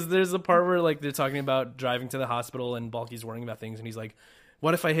 because there's a part where like they're talking about driving to the hospital and Balky's worrying about things, and he's like,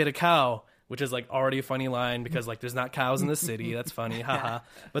 what if I hit a cow? Which is like already a funny line because like there's not cows in the city. That's funny, haha.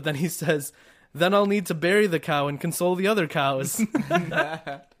 But then he says, then I'll need to bury the cow and console the other cows.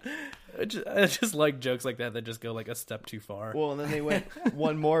 I just like jokes like that just go like a step too far. Well, and then they went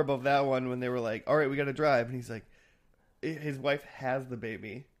one more above that one when they were like, all right, we got to drive. And he's like, his wife has the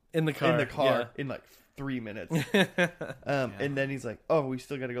baby in the car. Yeah. in like 3 minutes. And then he's like, oh, we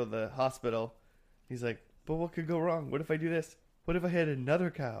still got to go to the hospital. He's like, but what could go wrong? What if I do this? What if I hit another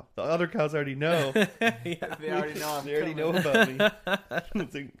cow? The other cows already know. They already know I'm They already know coming. about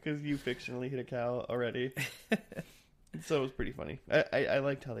me. Because you fictionally hit a cow already. So it was pretty funny. I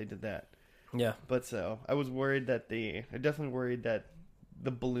liked how they did that. Yeah. But so I was worried that I definitely worried that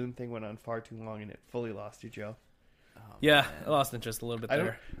the balloon thing went on far too long and it fully lost you, Joe. Oh, Yeah, man. I lost interest a little bit I don't.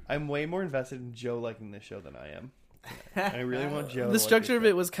 there. I'm way more invested in Joe liking this show than I am. I really want Joe. to The like structure this of show.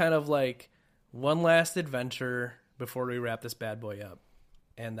 it was kind of like one last adventure before we wrap this bad boy up.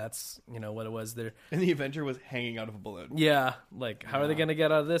 And that's, what it was there. And the adventure was hanging out of a balloon. Yeah, like, how are they going to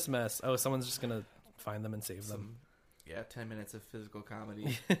get out of this mess? Oh, someone's just going to find them and save them. Yeah, 10 minutes of physical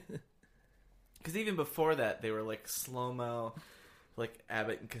comedy. Because even before that, they were like slow-mo, like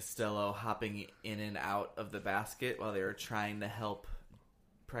Abbott and Costello hopping in and out of the basket while they were trying to help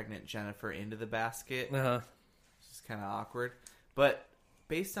pregnant Jennifer into the basket. Uh-huh. It's just kind of awkward. But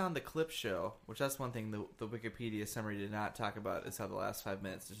based on the clip show, which that's one thing the Wikipedia summary did not talk about, is how the last 5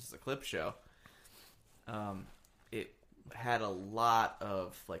 minutes is just a clip show. It had a lot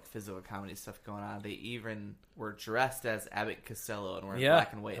of like physical comedy stuff going on. They even were dressed as Abbott and Costello and were in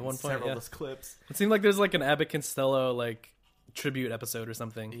black and white at in one point, several yeah. of those clips. It seemed like there's like an Abbott Costello like tribute episode or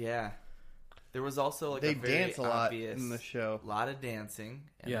something. Yeah. There was also like They a very dance a lot obvious, in the show. lot of dancing,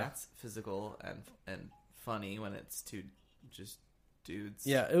 and Yeah. that's physical and funny when it's two just dudes.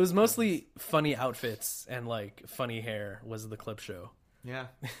 Yeah, it was mostly funny outfits and like funny hair was the clip show. Yeah.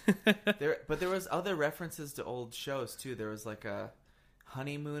 But there was other references to old shows too. There was like a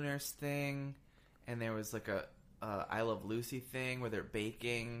Honeymooners thing, and there was like a I Love Lucy thing where they're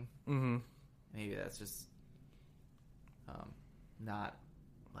baking. Mm-hmm. Maybe that's just not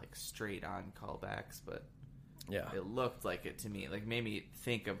like straight on callbacks, but Yeah. it looked like it to me. Like made me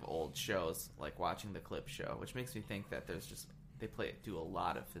think of old shows, like watching the Clip Show, which makes me think that they do a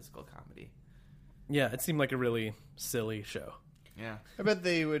lot of physical comedy. Yeah, it seemed like a really silly show. Yeah. I bet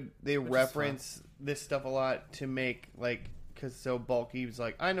they is reference this stuff a lot to make like because so Bulky was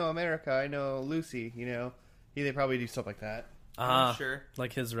like, I know America, I know Lucy, you know. They probably do stuff like that. I'm sure.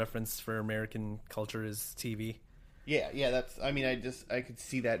 Like his reference for American culture is TV. Yeah, that's. I mean, I could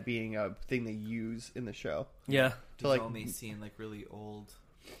see that being a thing they use in the show. Yeah. He's like- only seen like really old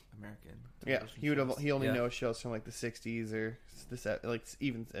American. Yeah, television shows. he only Yeah. knows shows from like the '60s or like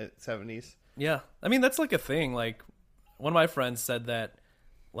even '70s. Yeah. I mean, that's like a thing. Like, one of my friends said that,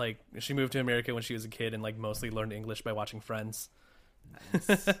 like, she moved to America when she was a kid and, like, mostly learned English by watching Friends.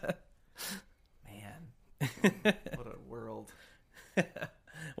 Nice. Man, what a world.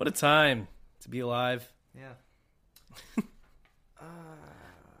 What a time to be alive. Yeah.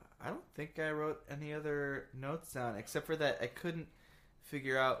 I don't think I wrote any other notes down except for that I couldn't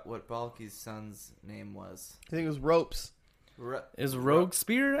figure out what Balky's son's name was. I think it was Ropes. Is Rogue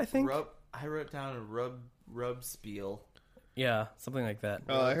Spear, I think? I wrote down Rubspiel. Yeah, something like that.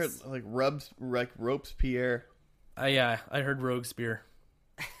 Oh, I heard like Ropes Pierre. Yeah, I heard Rogue Spear.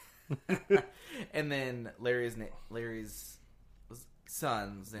 And then Larry's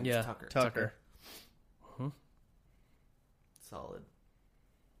son's name is Tucker. Tucker. Solid.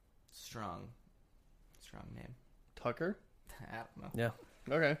 Strong name. Tucker. I don't know. Yeah.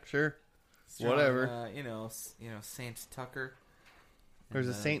 Okay, sure. Strong, Whatever. You know, Saint Tucker. in There's a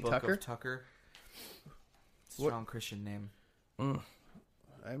the Saint Book Tucker? of Tucker. What? Strong Christian name.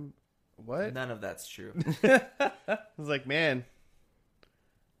 I'm what? None of that's true. I was like, man,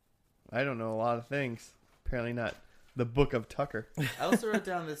 I don't know a lot of things. Apparently not. The Book of Tucker. I also wrote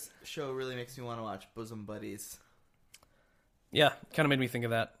down this show really makes me want to watch Bosom Buddies. Yeah, kind of made me think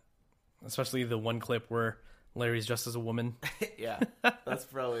of that. Especially the one clip where Larry's dressed as a woman. Yeah, that's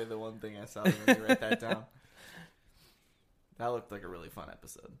probably the one thing I saw that made me write that down. That looked like a really fun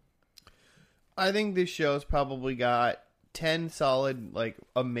episode. I think this show's probably got 10 solid, like,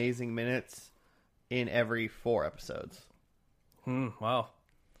 amazing minutes in every 4 episodes. Wow.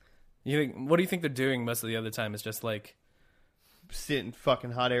 What do you think they're doing most of the other time? Is just like Sitting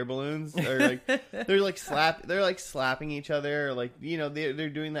fucking hot air balloons, or like they're like slapping each other, or like, you know, they're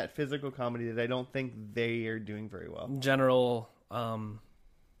doing that physical comedy that I don't think they are doing very well. general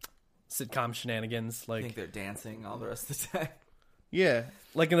sitcom shenanigans. I Like, think they're dancing all the rest of the time. Yeah,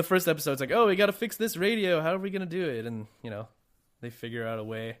 like in the first episode, it's like, oh, we got to fix this radio. How are we gonna do it? And you know, they figure out a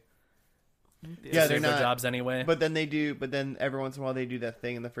way. Yeah, to they're save their not- jobs anyway. but then every once in a while they do that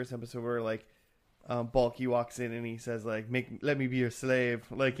thing in the first episode where like Bulky walks in and he says like, let me be your slave,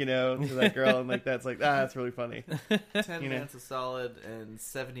 like, you know, to that girl, and like that's like that's really funny. 10 You know. minutes of solid and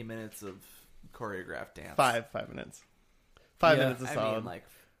 70 minutes of choreographed dance. 5 minutes. 5 Yeah. minutes of I solid. mean, like,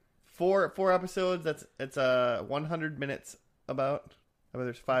 Four episodes. It's 100 minutes about. I mean,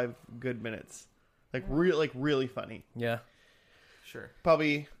 there's 5 good minutes, like really funny. Yeah. sure.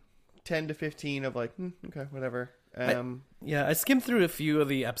 Probably 10 to 15 of like okay, whatever. Yeah, I skimmed through a few of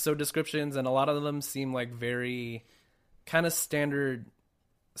the episode descriptions, and a lot of them seem like very kind of standard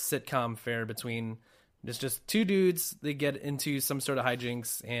sitcom fare between just two dudes. They get into some sort of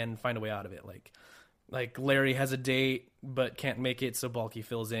hijinks and find a way out of it. Like Larry has a date but can't make it, so Bulky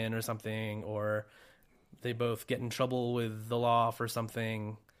fills in or something, or they both get in trouble with the law for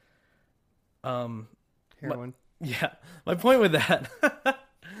something. Heroin. Yeah, my point with that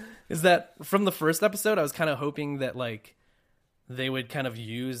is that from the first episode, I was kind of hoping that like they would kind of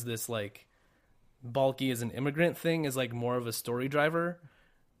use this like Bulky as an immigrant thing as like more of a story driver,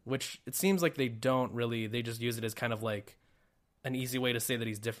 which it seems like they don't really. They just use it as kind of like an easy way to say that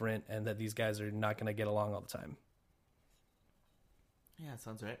he's different and that these guys are not going to get along all the time. Yeah,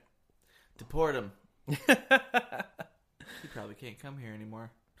 sounds right. Deport him. He probably can't come here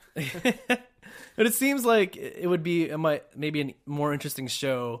anymore. But it seems like it would be maybe a more interesting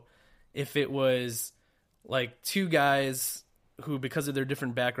show if it was like two guys who, because of their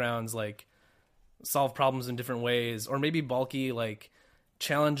different backgrounds, like solve problems in different ways, or maybe Bulky like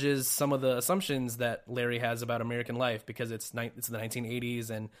challenges some of the assumptions that Larry has about American life because it's the 1980s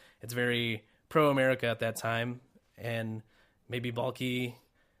and it's very pro-America at that time, and maybe Bulky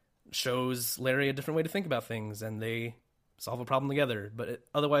shows Larry a different way to think about things and they solve a problem together. But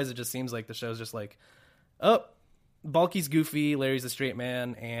otherwise it just seems like the show's just like, oh, Bulky's goofy, Larry's a straight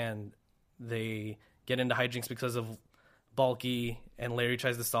man, and they get into hijinks because of Bulky, and Larry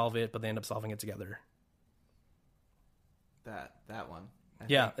tries to solve it, but they end up solving it together. That one.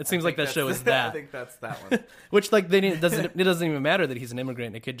 It seems like that show is that. I think that's that one. Which, like, it doesn't even matter that he's an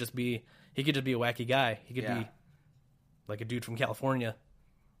immigrant. He could just be a wacky guy. He could be like a dude from California.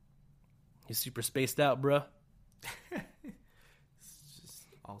 He's super spaced out, bruh. It's just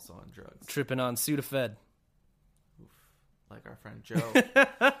also on drugs. Tripping on Sudafed. Oof. Like our friend Joe.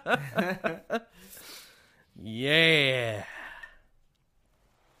 Yeah.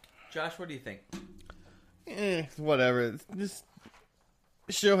 Josh, what do you think? Whatever. This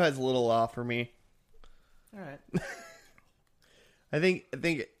show has a little off for me. All right. I think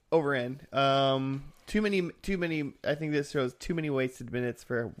overend. Too many. I think this shows too many wasted minutes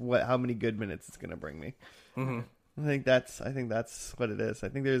for how many good minutes it's gonna bring me. Mm-hmm. I think that's what it is. I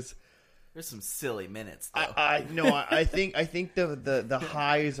think there's some silly minutes though. I think the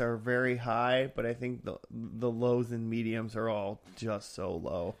highs are very high, but I think the lows and mediums are all just so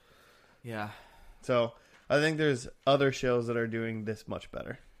low. Yeah. So I think there's other shows that are doing this much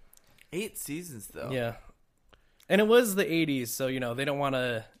better. 8 seasons though. Yeah. And it was the 80s, so, they don't want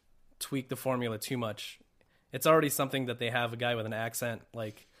to tweak the formula too much. It's already something that they have a guy with an accent.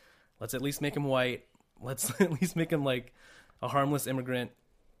 Like, let's at least make him white. Let's at least make him, like, a harmless immigrant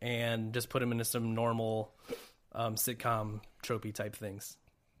and just put him into some normal sitcom tropey type things.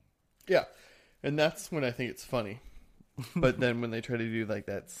 Yeah. And that's when I think it's funny. But then when they try to do, like,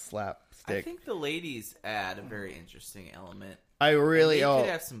 that slapstick. I think the ladies add a very interesting element. They could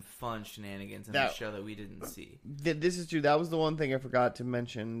have some fun shenanigans in the show that we didn't see. This is true. That was the one thing I forgot to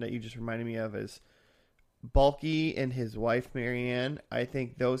mention that you just reminded me of is Bulky and his wife Marianne. I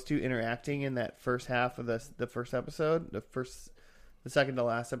think those two interacting in that first half of the first episode, the second to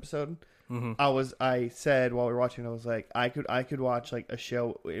last episode. Mm-hmm. I said while we were watching, I was like, I could watch like a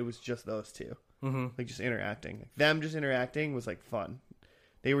show. It was just those two, like just interacting. Like, them just interacting was like fun.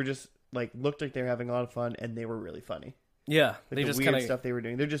 They were just like looked like they were having a lot of fun, and they were really funny. Yeah, Like they the just weird kind of stuff they were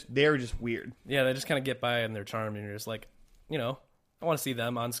doing. They were just weird. Yeah, they just kind of get by in their charm, and you're just like, I want to see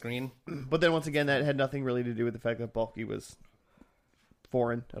them on screen. But then once again, that had nothing really to do with the fact that Bulky was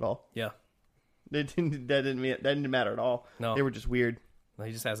foreign at all. Yeah, That didn't matter at all. No, they were just weird.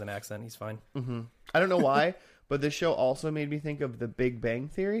 He just has an accent. He's fine. Mm-hmm. I don't know why, but this show also made me think of The Big Bang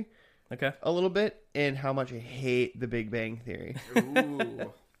Theory. Okay, a little bit, and how much I hate The Big Bang Theory.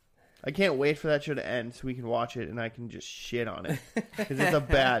 Ooh. I can't wait for that show to end so we can watch it and I can just shit on it because it's a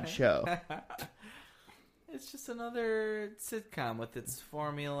bad show. It's just another sitcom with its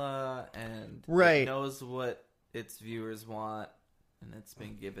formula and right. It knows what its viewers want, and it's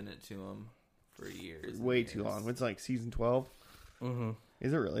been giving it to them for years. Way too long. It's like season 12. Mm-hmm.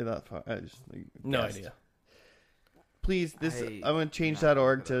 Is it really that far? I just no idea. Please, I'm going to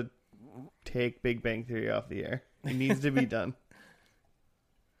change.org to take Big Bang Theory off the air. It needs to be done.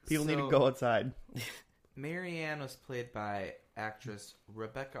 People need to go outside. Marianne was played by actress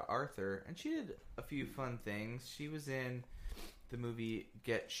Rebecca Arthur, and she did a few fun things. She was in the movie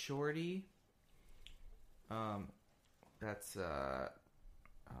Get Shorty. That's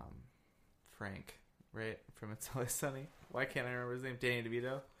Frank, right? From It's Always Sunny. Why can't I remember his name? Danny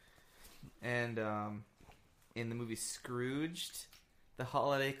DeVito. And in the movie Scrooged, the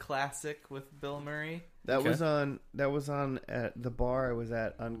holiday classic with Bill Murray. That was on at the bar I was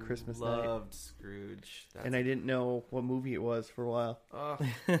at on Christmas night. Loved Scrooge. And I didn't know what movie it was for a while. Oh.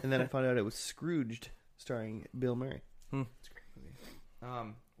 And then I found out it was Scrooged, starring Bill Murray. It's a great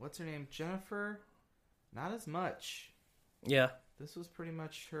movie. What's her name? Jennifer? Not as much. Yeah. This was pretty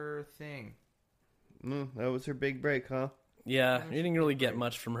much her thing. That was her big break, huh? Yeah, you didn't really get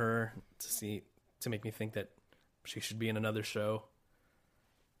much from her to make me think that she should be in another show.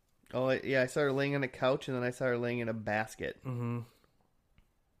 Oh, yeah, I saw her laying on a couch, and then I saw her laying in a basket. Mm-hmm.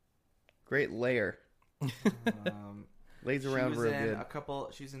 Great layer. Lays around real good.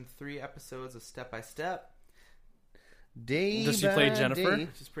 She's in 3 episodes of Step by Step. Does she play Jennifer?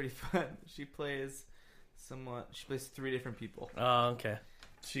 Which is pretty fun. She plays 3 different people. Oh, okay.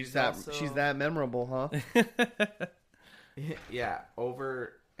 She's that memorable, huh? Yeah,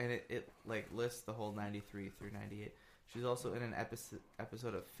 and it like lists the whole 93 through 98. She's also in an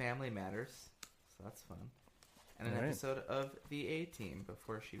episode of Family Matters, so that's fun. And an episode of The A-Team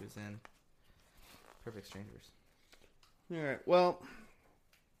before she was in Perfect Strangers. All right. Well,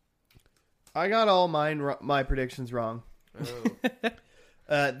 I got all my predictions wrong. Oh.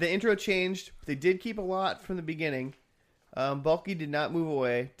 The intro changed. They did keep a lot from the beginning. Bulky did not move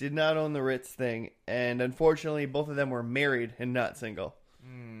away, did not own the Ritz thing, and unfortunately, both of them were married and not single.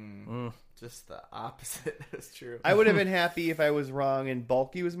 just the opposite is true. I would have been happy if I was wrong and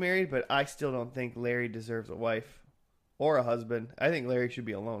Bulky was married, but I still don't think Larry deserves a wife or a husband. I think Larry should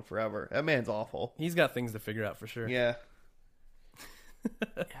be alone forever. That man's awful. He's got things to figure out for sure. Yeah.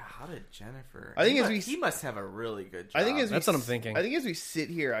 Yeah, how did Jennifer? I think he must have a really good job. I think That's what I'm thinking. I think as we sit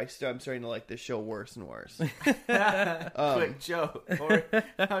here, I'm starting to like this show worse and worse. Quick joke. Or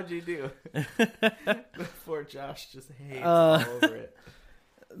how'd you do? Before Josh just hates all over it.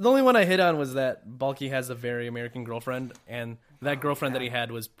 The only one I hit on was that Bulky has a very American girlfriend, and that girlfriend that he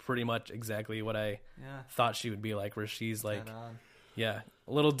had was pretty much exactly what I thought she would be like, where she's like, yeah,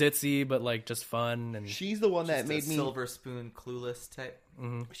 a little ditzy, but like just fun. And She's the one that just made a me silver spoon clueless type.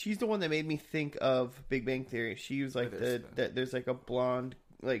 She's the one that made me think of Big Bang Theory. She was like there's like a blonde,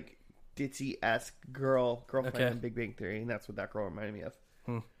 like ditzy-esque girlfriend in Big Bang Theory, and that's what that girl reminded me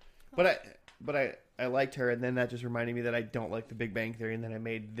of. But I liked her, and then that just reminded me that I don't like the Big Bang Theory, and then I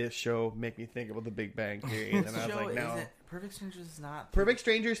made this show make me think about the Big Bang Theory, and then I was like, no. Perfect Strangers is not. Perfect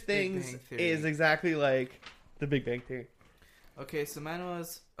Strangers Things Bang Theory. is exactly like the Big Bang Theory. Okay, so mine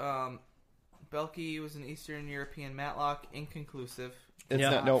was Belky was an Eastern European Matlock, inconclusive. It's Yeah.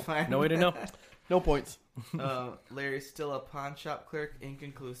 not, no, Fine. no way to know. no points. Larry's still a pawn shop clerk,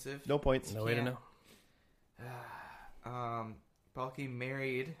 inconclusive. No points. No way to know. Balky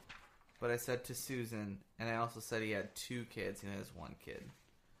married, but I said to Susan, and I also said he had 2 kids, and he has 1 kid.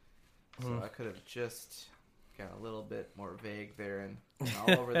 So I could have just got a little bit more vague there and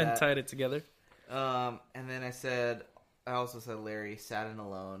all over And that. tied it together. And then I also said Larry sad and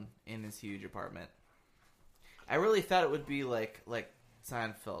alone in his huge apartment. I really thought it would be like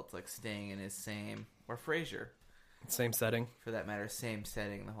Seinfeld, like staying in his same, or Frasier, Same setting. for that matter, same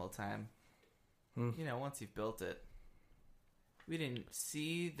setting the whole time. You know, once you've built it. We didn't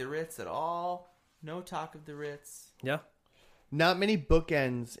see the Ritz at all. No talk of the Ritz. Yeah. Not many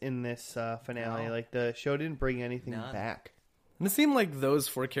bookends in this finale. No. Like the show didn't bring anything None. back. And it seemed like those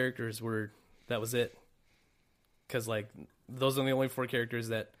 4 characters that was it. Because, like, those are the only 4 characters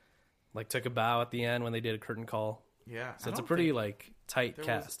that, like, took a bow at the end when they did a curtain call. Yeah. So it's a pretty, like, tight there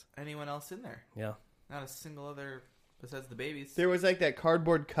cast. was anyone else in there. Yeah. Not a single other besides the babies. There was like that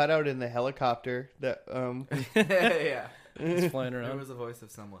cardboard cutout in the helicopter that Yeah. It's flying There around. was a voice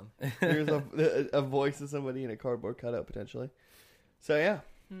of someone. there's a voice of somebody in a cardboard cutout potentially. So yeah.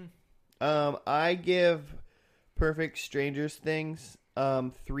 I give Perfect Strangers Things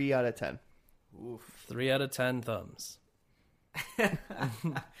 3 out of 10. Oof. 3 out of 10 thumbs.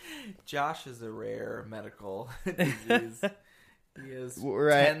 Josh is a rare medical disease. He has Where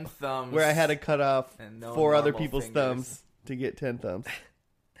 10 thumbs. Where I had to cut off and no 4 other normal people's fingers. thumbs to get 10 thumbs.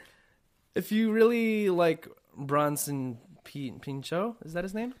 If you really like Bronson Pinchot, is that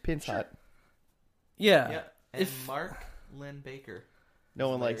his name? Pin's hot. Yeah. Yeah. And If- Mark Lynn Baker. No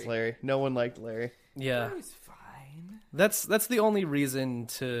one likes Larry. No one liked Larry. Yeah. Larry's fine. That's the only reason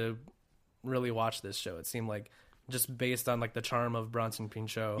to really watch this show. It seemed like just based on like the charm of Bronson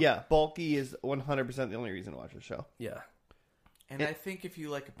Pinchot. Yeah, Bulky is 100% the only reason to watch the show. Yeah. And I think if you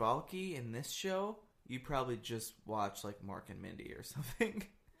like Balky in this show, you probably just watch like Mark and Mindy or something.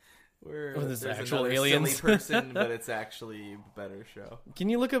 Where Oh, there's there's actual another aliens. silly person, but it's actually a better show. Can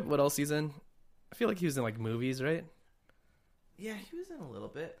you look up what else he's in? I feel like he was in like movies, right? Yeah, he was in a little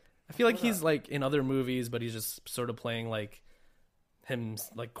bit. I feel like Hold he's up. like in other movies, but he's just sort of playing like him,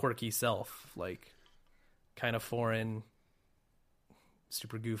 like quirky self, like kind of foreign,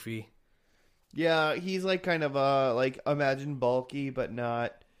 super goofy. Yeah, he's like kind of like imagine Bulky, but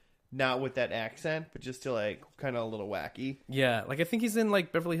not with that accent, but just to like kind of a little wacky. Yeah, like I think he's in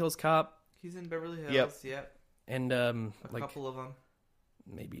like Beverly Hills Cop He's in Beverly Hills. Yep. and A like couple of them.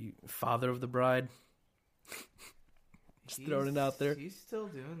 maybe Father of the Bride. Just throwing it out there. He's still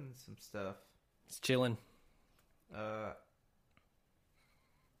doing some stuff. He's chilling.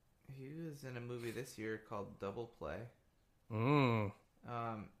 He was in a movie this year called Double Play. Mm.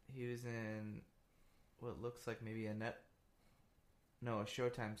 He was in what looks like maybe a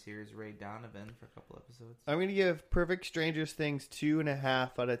Showtime series, Ray Donovan, for a couple episodes. I'm gonna give Perfect Strangers Things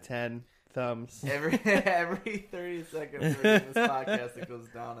 2.5 out of 10 thumbs. Every 30 seconds during this podcast, it goes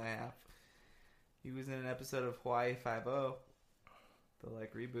down a half. He was in an episode of Hawaii Five-0, the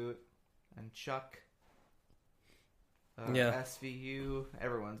like reboot, and Chuck. Yeah. SVU.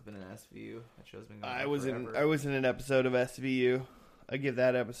 Everyone's been in SVU. That show's been going on I was forever. in an episode of SVU. I give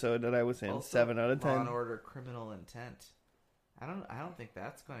that episode that I was in Also, 7 out of 10. Law and Order: Criminal Intent. I don't think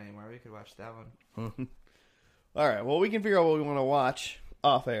that's going anymore. We could watch that one. All right. Well, we can figure out what we want to watch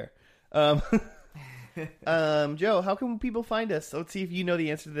off air. Joe, how can people find us? Let's see if you know the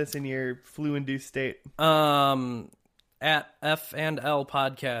answer to this in your flu-induced state. at F&L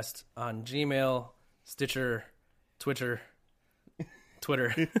Podcast on Gmail, Stitcher, Twitter,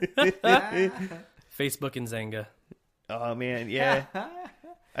 Facebook, and Zanga. Oh man, yeah.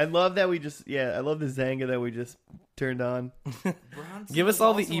 I love that I love the Zanga that we just turned on. Bronson Give us was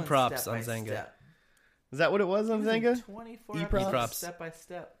all the also in e-props Step on by Zanga. Step. Is that what it was on He was in Zanga? 24 E-props? episodes, step by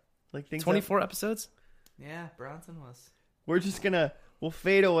step. Like things 24 episodes? Yeah, Bronson was. We're just we'll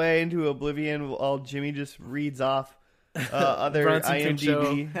fade away into oblivion while Jimmy just reads off other Bronson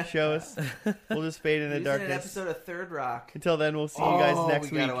IMDb shows. We'll just fade into He was in an darkness. episode of Third Rock. Until then, we'll see you guys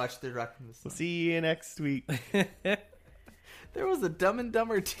next we week. gotta watch Third Rock from this. We'll see you next week. There was a Dumb and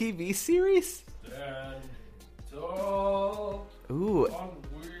Dumber TV series. Ooh,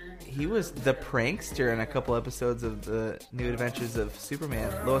 he was the prankster in a couple episodes of the New Adventures of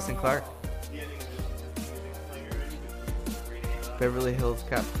Superman. Lois and Clark. Beverly Hills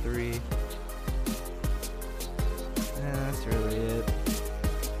Cop 3. That's really it.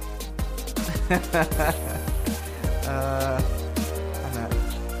 I'm not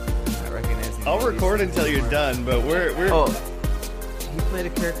recognizing. I'll any of record these until you're anymore. done, but we're Oh, he played a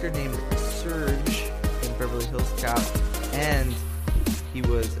character named Surge in Beverly Hills Cop, and he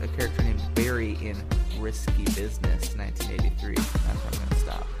was a character named Barry in Risky Business, 1983. That's where I'm going to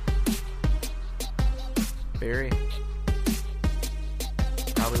stop. Barry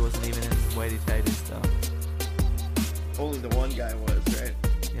probably wasn't even in Whitey Tighties, though. only the one guy was, right?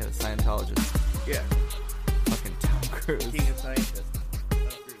 Yeah, the Scientologist. Yeah. Fucking Tom Cruise. King of Scientists.